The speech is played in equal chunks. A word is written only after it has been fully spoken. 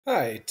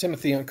Hi,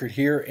 Timothy Unkert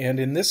here, and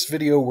in this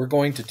video we're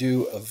going to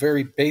do a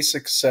very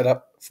basic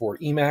setup for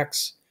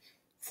Emacs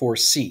for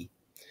C.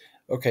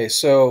 Okay,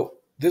 so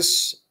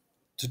this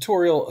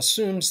tutorial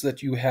assumes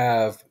that you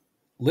have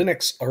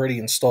Linux already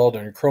installed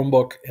on your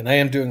Chromebook, and I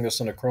am doing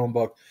this on a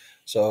Chromebook,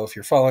 so if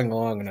you're following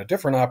along on a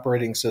different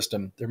operating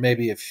system, there may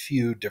be a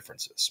few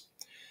differences.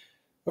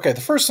 Okay, the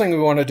first thing we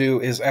want to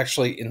do is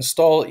actually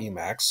install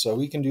Emacs, so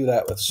we can do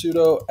that with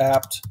sudo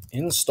apt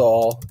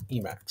install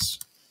Emacs.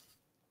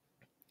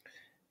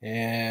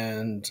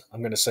 And I'm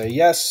going to say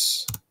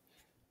yes,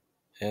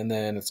 and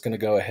then it's going to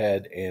go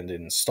ahead and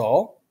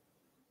install.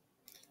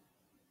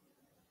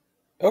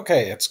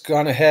 Okay, it's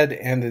gone ahead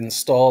and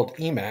installed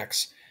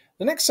Emacs.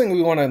 The next thing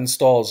we want to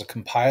install is a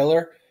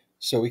compiler,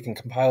 so we can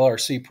compile our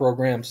C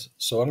programs.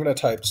 So I'm going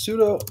to type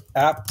sudo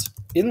apt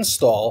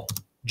install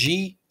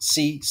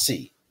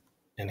gcc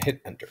and hit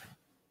enter.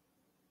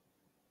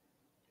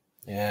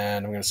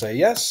 And I'm going to say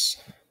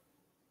yes.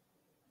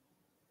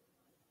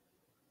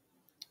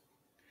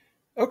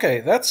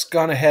 Okay, that's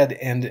gone ahead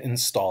and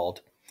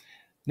installed.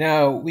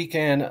 Now we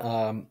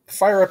can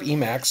fire up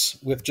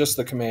Emacs with just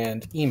the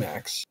command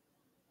Emacs.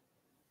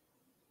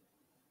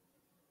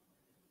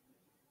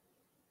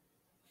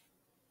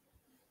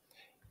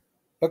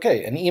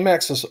 Okay, and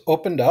Emacs is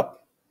opened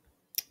up.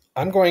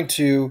 I'm going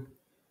to,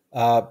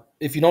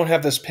 if you don't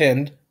have this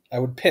pinned, I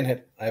would pin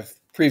it. I've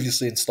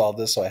previously installed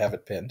this, so I have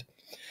it pinned.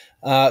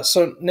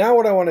 So now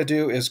what I want to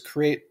do is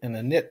create an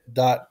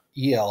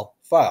init.el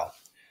file.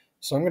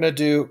 So I'm going to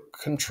do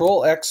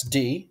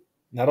Control-X-D,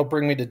 and that'll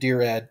bring me to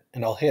dired,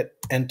 and I'll hit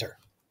enter.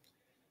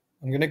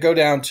 I'm going to go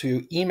down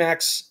to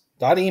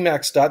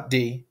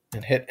emacs.emacs.d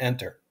and hit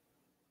enter.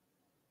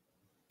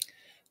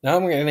 Now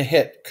I'm going to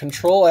hit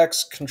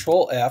Control-X,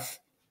 Control-F,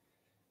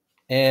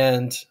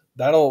 and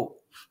that'll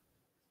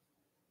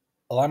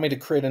allow me to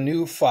create a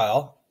new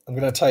file. I'm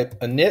going to type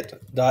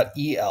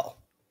init.el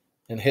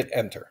and hit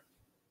enter.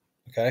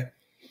 Okay.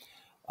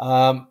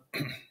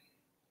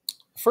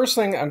 First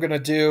thing I'm going to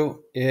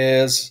do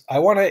is I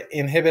want to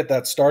inhibit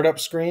that startup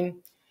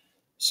screen.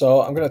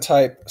 So I'm going to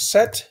type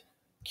set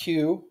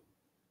q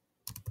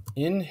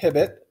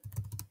inhibit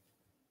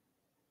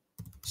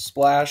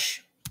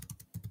splash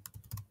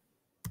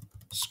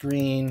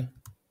screen,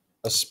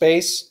 a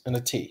space and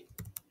a T.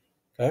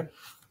 Okay. And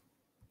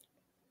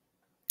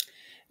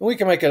we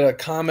can make it a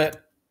comment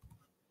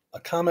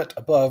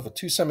above with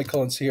two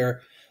semicolons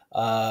here.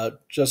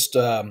 Just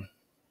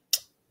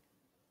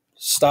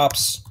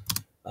stops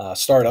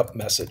startup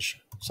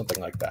message, something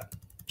like that,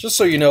 just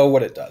so you know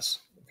what it does.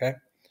 Okay.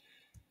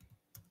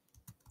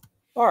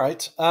 All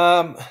right.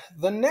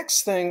 The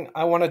next thing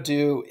I want to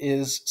do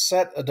is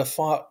set a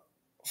default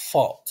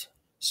font.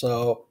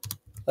 So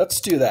let's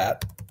do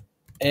that.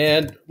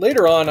 And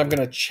later on, I'm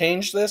going to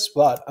change this,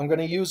 but I'm going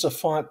to use a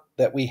font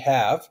that we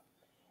have.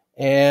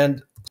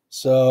 And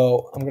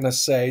so I'm going to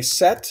say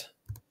set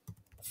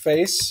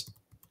face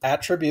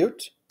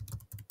attribute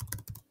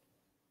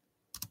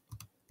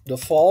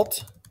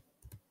default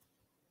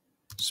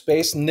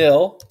space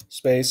nil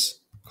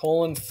space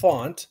colon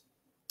font,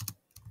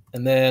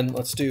 and then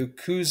let's do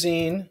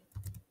Cuisine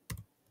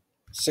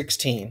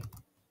 16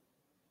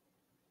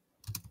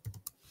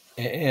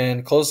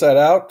 and close that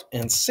out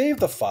and save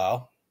the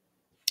file.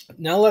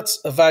 Now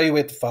let's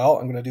evaluate the file.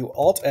 I'm going to do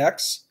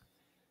Alt-X,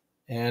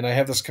 and I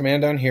have this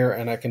command down here,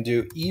 and I can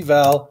do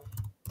eval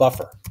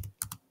buffer.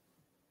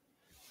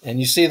 And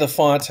you see the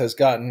font has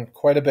gotten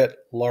quite a bit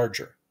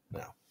larger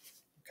now.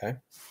 Okay.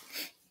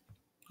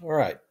 All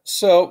right.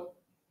 So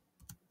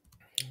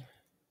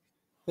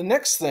the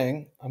next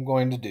thing I'm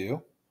going to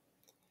do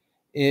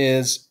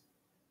is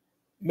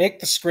make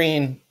the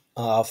screen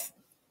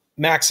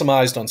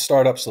maximized on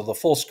startup, so the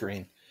full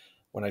screen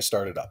when I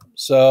start it up.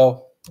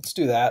 So let's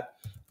do that.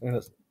 I'm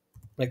going to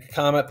make a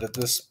comment that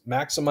this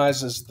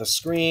maximizes the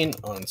screen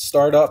on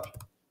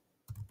startup.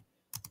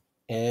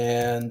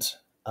 And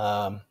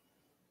what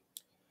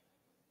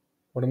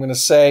I'm going to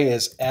say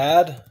is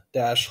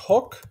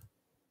add-hook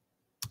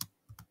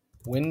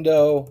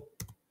window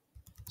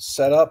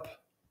setup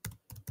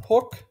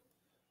hook,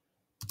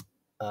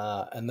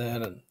 and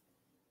then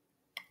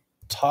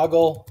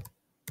toggle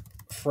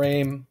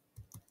frame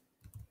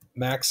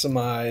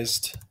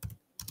maximized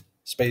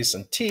space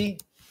and T,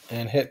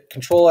 and hit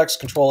Control-X,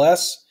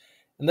 Control-S.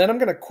 And then I'm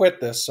going to quit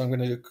this. So I'm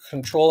going to do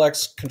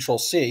Control-X,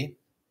 Control-C. And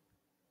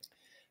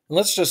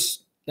let's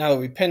just, now that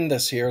we pinned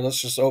this here,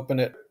 let's just open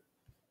it.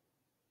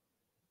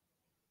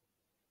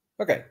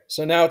 Okay,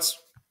 so now it's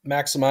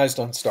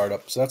maximized on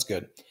startup, so that's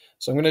good.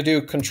 So I'm going to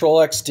do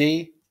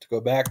Control-X-D to go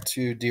back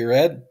to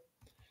dired,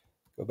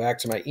 go back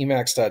to my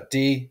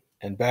emacs.d,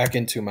 and back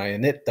into my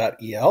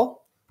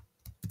init.el.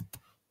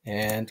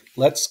 And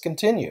let's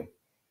continue.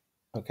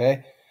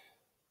 Okay.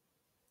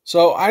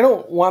 So I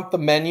don't want the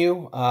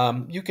menu.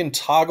 You can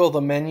toggle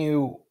the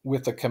menu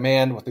with the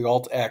command with the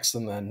Alt-X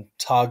and then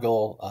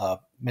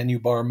toggle menu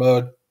bar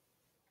mode.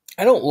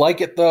 I don't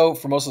like it though.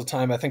 For most of the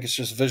time, I think it's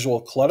just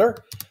visual clutter.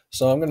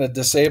 So I'm going to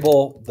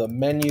disable the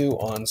menu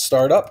on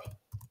startup.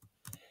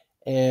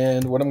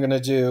 And what I'm going to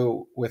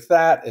do with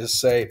that is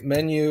say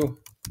menu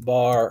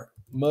bar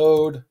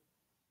mode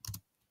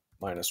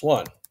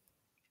 -1.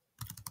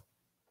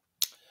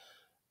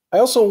 I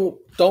also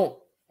don't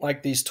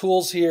like these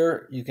tools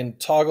here. You can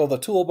toggle the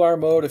toolbar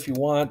mode if you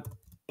want,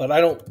 but I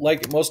don't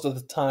like it most of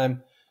the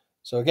time.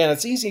 So again,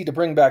 it's easy to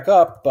bring back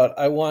up, but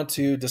I want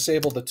to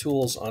disable the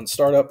tools on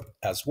startup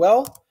as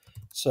well.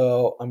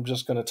 So I'm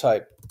just going to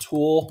type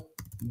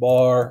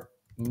toolbar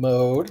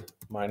mode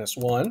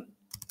 -1.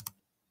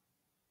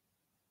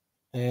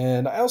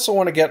 And I also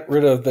want to get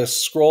rid of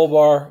this scroll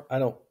bar. I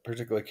don't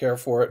particularly care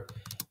for it.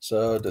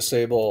 So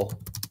disable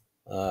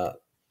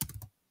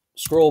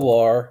scroll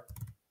bar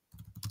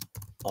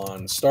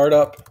on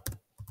startup.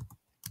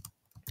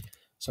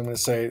 So I'm going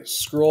to say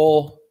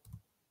scroll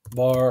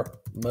bar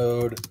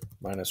mode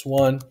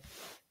 -1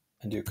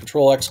 and do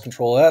Control X,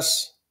 Control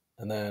S,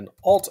 and then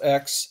Alt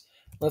X.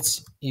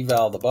 Let's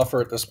eval the buffer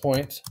at this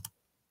point.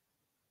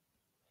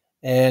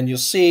 And you'll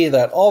see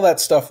that all that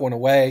stuff went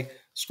away.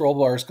 Scroll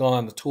bar is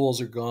gone, the tools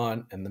are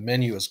gone, and the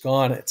menu is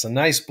gone. It's a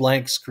nice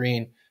blank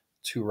screen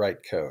to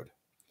write code,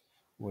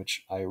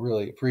 which I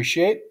really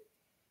appreciate.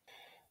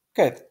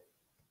 Okay,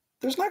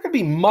 there's not going to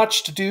be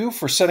much to do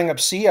for setting up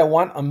C. I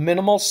want a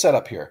minimal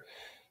setup here.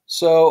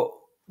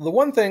 So the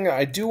one thing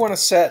I do want to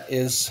set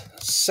is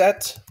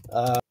set,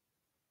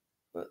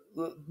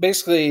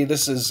 basically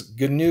this is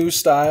GNU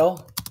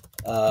style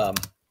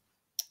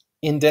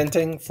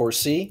indenting for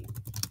C.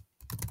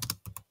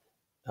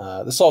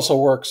 This also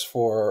works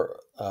for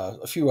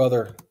a few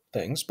other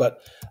things,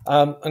 but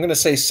I'm going to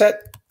say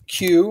set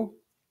Q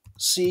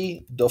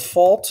C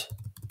default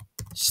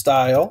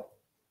style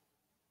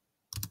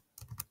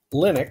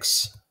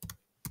Linux,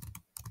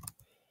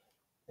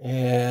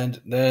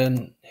 and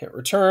then hit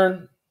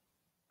return,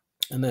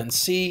 and then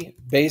C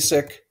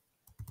basic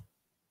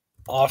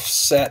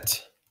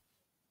offset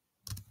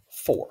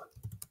 4.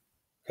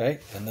 Okay,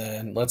 and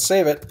then let's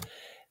save it.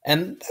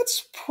 And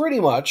that's pretty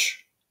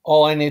much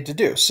all I need to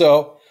do.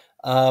 So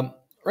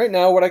right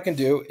now what I can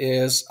do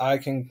is I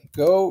can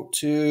go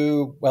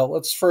to, well,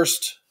 let's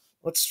first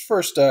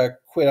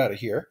quit out of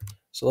here.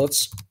 So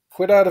let's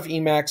quit out of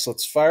Emacs.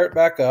 Let's fire it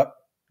back up.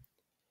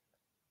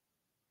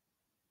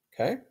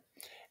 Okay,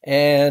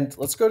 and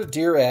let's go to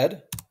Dear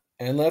Ed,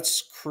 and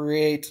let's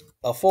create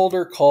a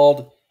folder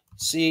called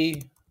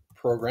C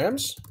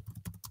Programs.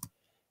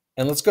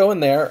 And let's go in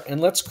there and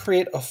let's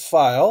create a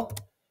file,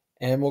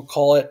 and we'll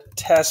call it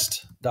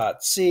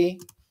test.c.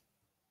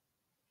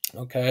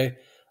 Okay,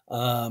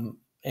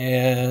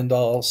 and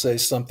I'll say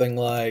something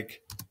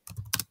like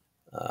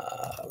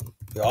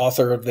the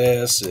author of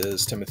this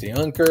is Timothy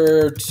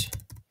Unkert.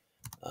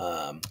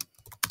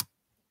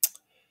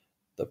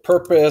 The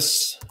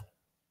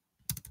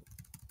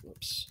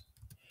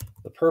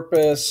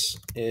purpose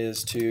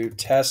is to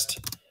test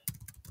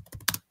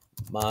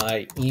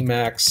my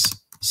Emacs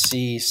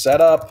C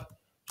setup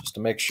just to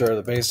make sure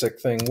the basic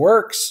thing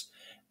works,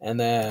 and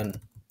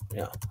then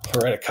I'll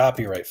write a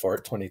copyright for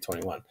it,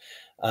 2021.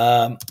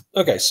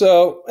 Okay,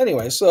 so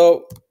anyway,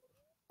 so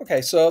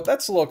that's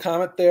a little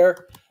comment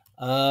there.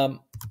 You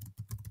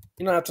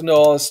don't have to know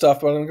all this stuff,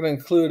 but I'm going to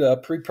include a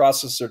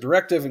preprocessor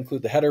directive,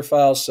 include the header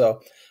file.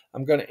 So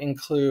I'm going to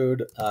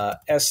include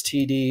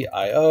stdio.h,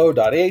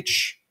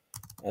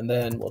 and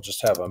then we'll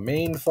just have a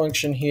main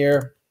function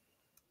here.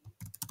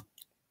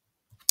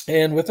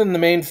 And within the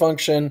main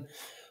function,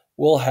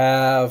 we'll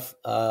have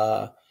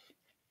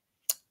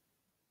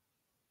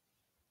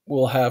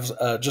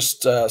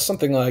just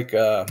something like,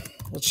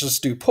 let's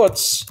just do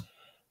puts.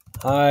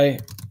 Hi,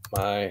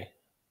 my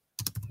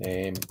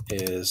name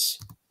is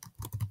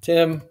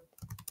Tim.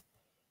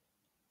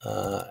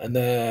 And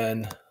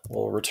then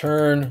we'll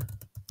return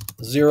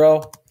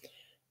 0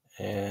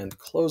 and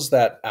close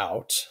that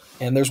out.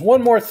 And there's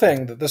one more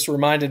thing that this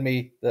reminded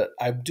me that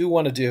I do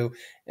want to do,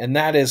 and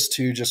that is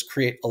to just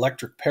create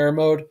electric pair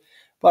mode.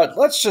 But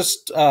let's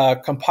just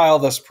compile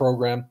this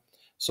program.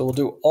 So we'll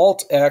do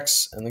Alt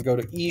X and then go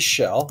to E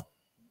shell,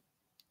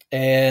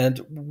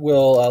 and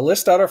we'll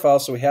list out our file.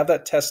 So we have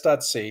that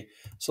test.c.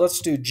 So let's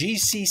do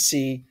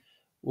GCC.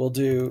 We'll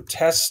do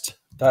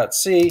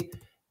test.c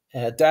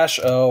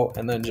 -o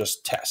and then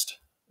just test.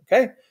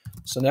 Okay,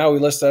 so now we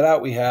list that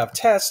out. We have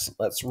test.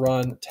 Let's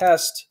run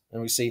test,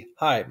 and we see,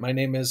 hi, my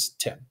name is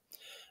Tim.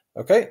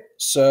 Okay,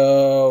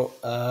 so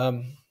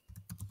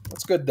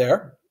that's good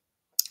there.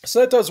 So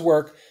that does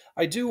work.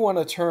 I do want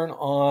to turn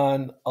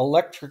on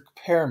electric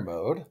pair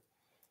mode.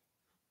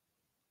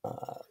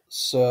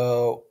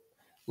 So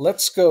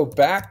let's go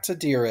back to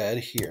Dear Ed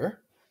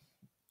here,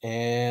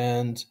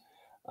 and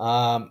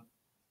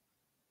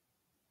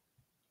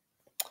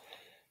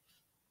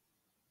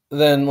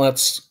then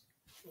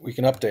we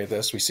can update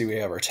this. We see we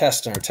have our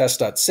test and our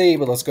test.c,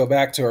 but let's go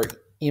back to our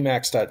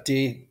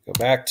emacs.d, go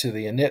back to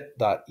the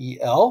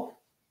init.el,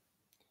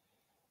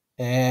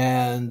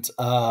 and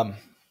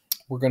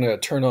we're going to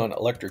turn on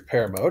electric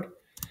pair mode.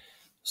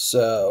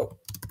 So,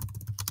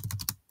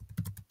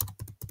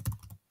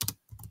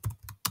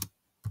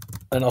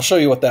 and I'll show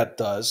you what that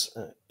does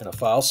in a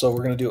file. So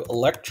we're going to do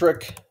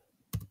electric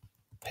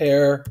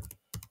pair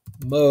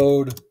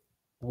mode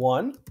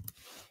 1.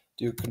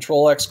 do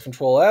Control X,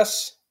 Control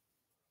S.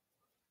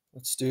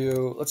 Let's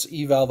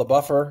eval the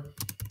buffer.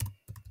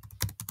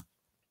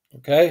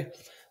 Okay.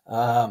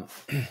 All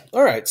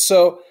right.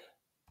 So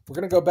we're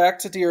going to go back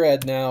to Dear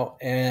Ed now,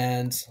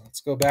 and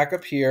let's go back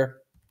up here.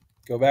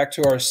 Go back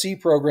to our C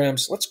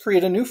programs. Let's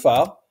create a new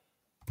file.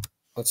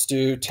 Let's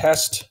do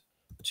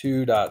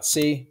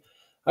test2.c.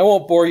 I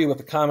won't bore you with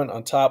the comment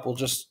on top. We'll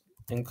just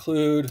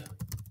include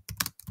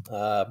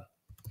stdio.h,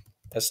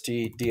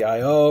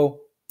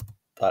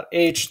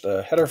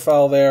 the header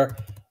file there.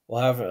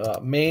 We'll have a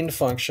main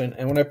function.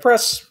 And when I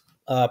press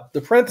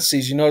the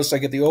parentheses, you notice I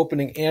get the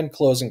opening and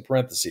closing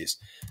parentheses.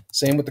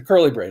 Same with the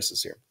curly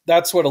braces here.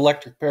 That's what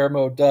electric pair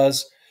mode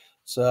does.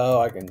 So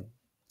I can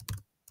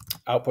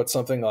output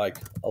something like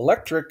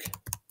electric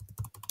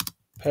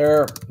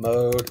pair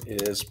mode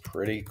is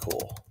pretty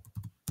cool.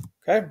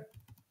 Okay.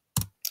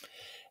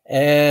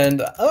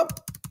 And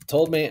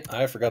told me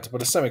I forgot to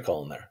put a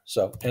semicolon there.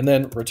 So, and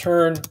then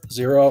return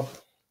 0.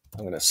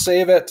 I'm going to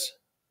save it.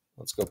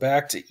 Let's go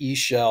back to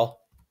eShell.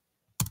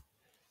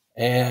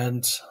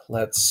 And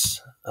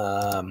let's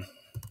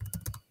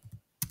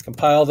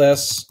compile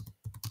this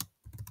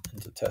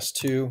into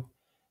test2.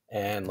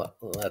 And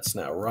let's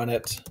now run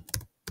it.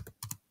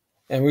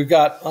 And we've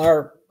got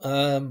our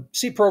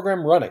C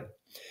program running.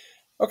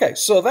 Okay,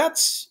 so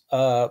that's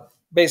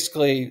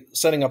basically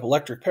setting up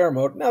electric pair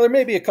mode. Now, there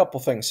may be a couple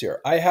things here.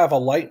 I have a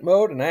light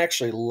mode, and I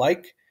actually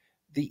like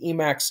the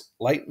Emacs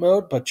light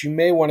mode, but you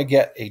may want to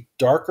get a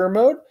darker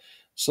mode.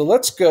 So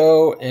let's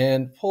go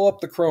and pull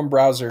up the Chrome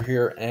browser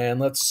here, and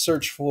let's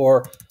search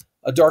for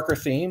a darker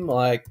theme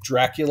like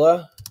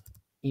Dracula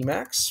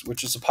Emacs,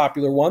 which is a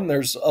popular one.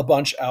 There's a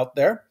bunch out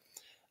there.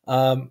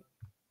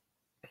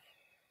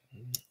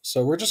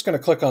 So we're just going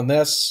to click on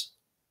this,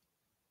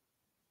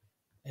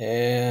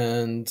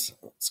 and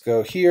let's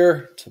go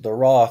here to the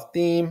raw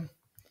theme.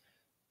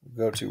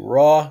 Go to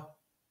raw,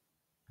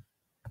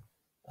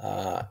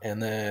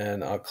 and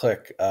then I'll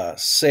click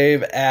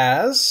save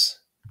as,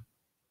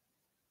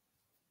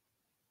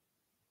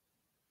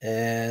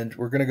 and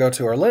we're going to go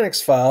to our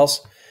Linux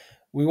files.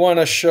 We want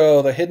to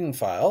show the hidden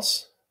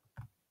files,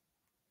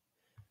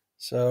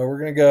 so we're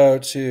going to go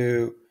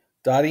to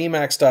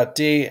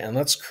 .emacs.d, and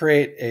let's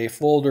create a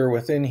folder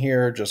within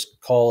here.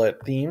 Just call it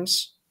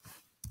themes.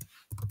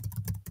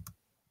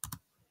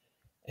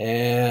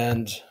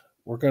 And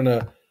we're going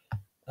to,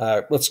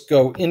 let's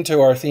go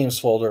into our themes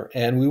folder,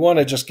 and we want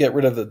to just get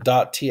rid of the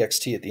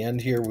 .txt at the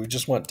end here. We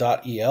just want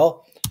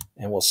 .el,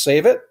 and we'll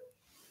save it.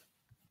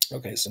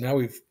 Okay, so now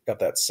we've got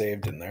that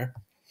saved in there.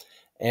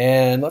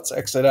 And let's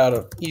exit out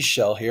of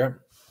eShell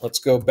here. Let's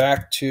go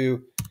back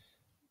to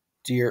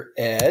Dear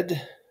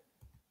Ed.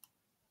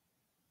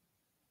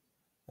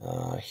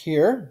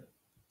 Here,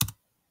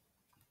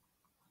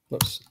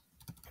 whoops,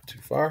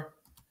 too far.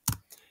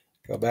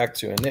 Go back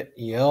to init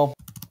el.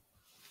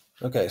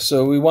 Okay,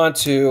 so we want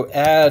to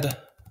add a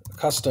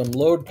custom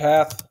load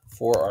path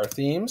for our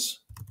themes.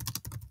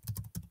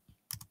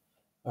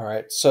 All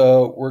right,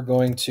 so we're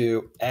going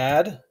to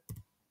add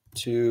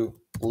to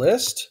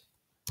list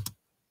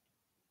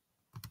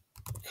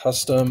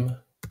custom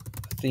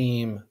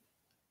theme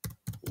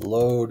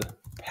load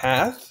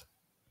path,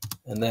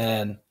 and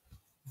then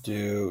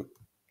do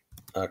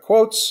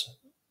quotes,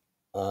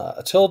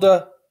 a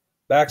tilde,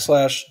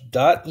 backslash,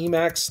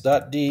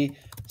 .emacs.d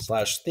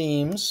 /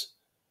 themes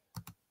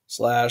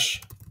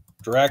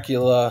 /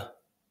 Dracula.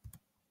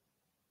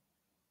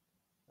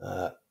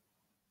 Oh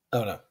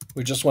no,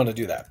 we just want to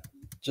do that.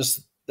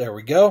 Just there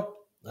we go.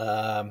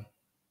 That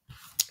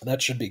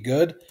should be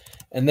good.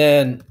 And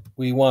then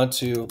we want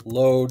to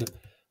load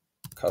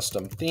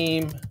custom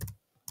theme.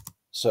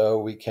 So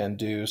we can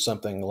do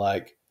something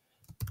like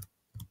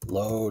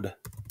load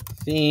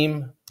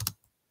theme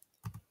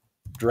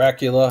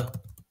Dracula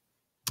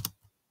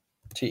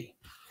T.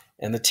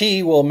 And the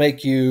T will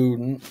make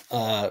you,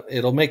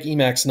 it'll make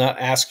Emacs not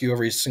ask you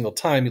every single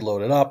time you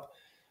load it up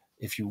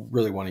if you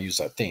really want to use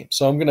that theme.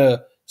 So I'm going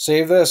to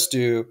save this,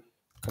 do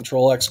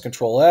Control X,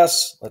 Control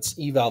S. Let's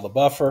eval the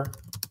buffer.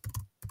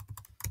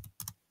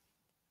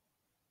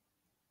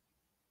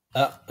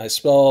 I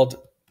spelled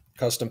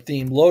custom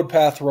theme load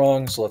path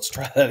wrong, so let's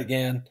try that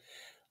again.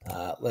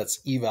 Let's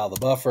eval the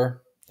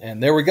buffer.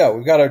 And there we go.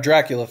 We've got our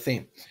Dracula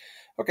theme.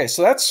 Okay,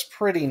 so that's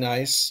pretty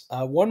nice.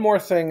 One more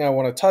thing I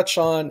want to touch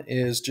on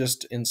is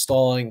just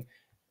installing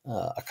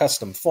a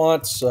custom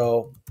font.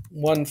 So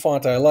one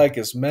font I like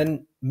is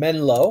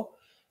Menlo.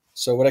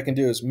 So what I can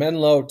do is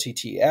Menlo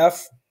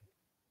TTF,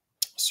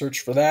 search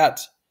for that,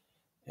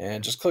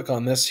 and just click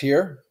on this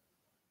here.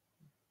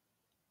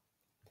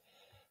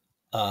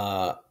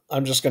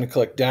 I'm just going to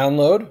click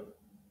download.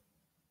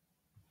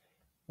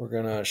 We're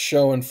going to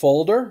show in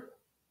folder.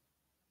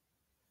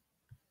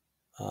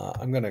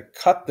 I'm going to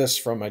cut this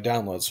from my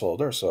downloads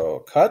folder. So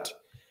cut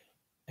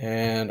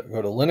and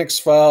go to Linux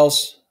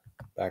files,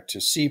 back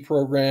to C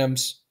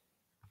programs.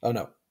 Oh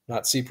no,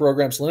 not C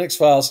programs, Linux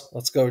files.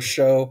 Let's go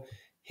show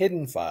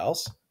hidden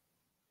files.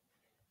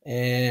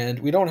 And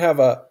we don't have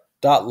a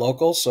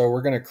 .local, so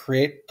we're going to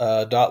create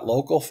a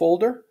 .local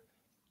folder.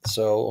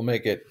 So we'll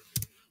make it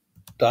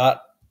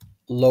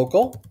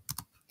local.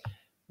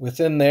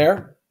 Within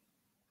there,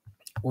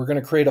 we're going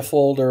to create a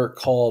folder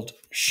called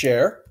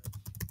share.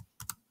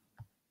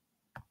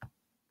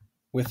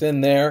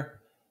 Within there,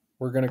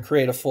 we're going to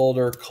create a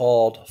folder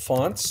called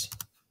fonts.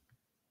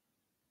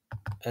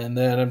 And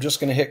then I'm just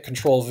going to hit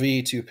Control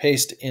V to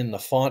paste in the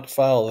font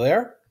file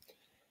there.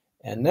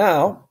 And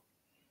now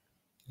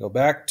go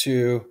back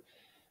to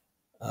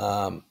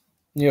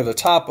near the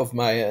top of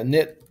my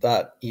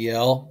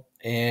init.el,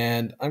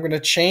 and I'm going to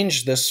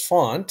change this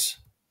font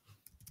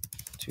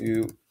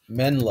to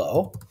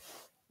Menlo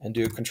and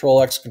do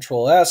Control X,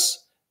 Control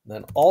S, and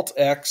then Alt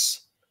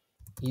X,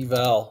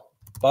 eval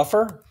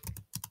buffer.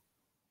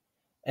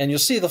 And you'll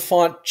see the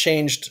font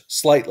changed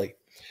slightly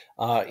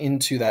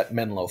into that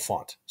Menlo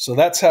font. So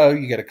that's how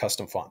you get a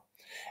custom font.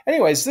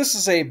 Anyways, this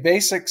is a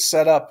basic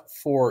setup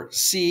for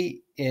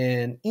C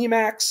in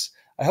Emacs.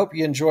 I hope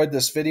you enjoyed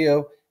this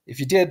video. If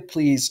you did,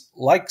 please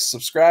like,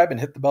 subscribe, and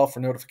hit the bell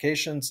for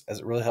notifications, as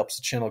it really helps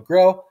the channel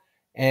grow.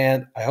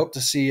 And I hope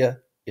to see you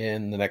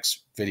in the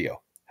next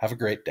video. Have a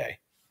great day.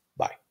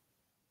 Bye.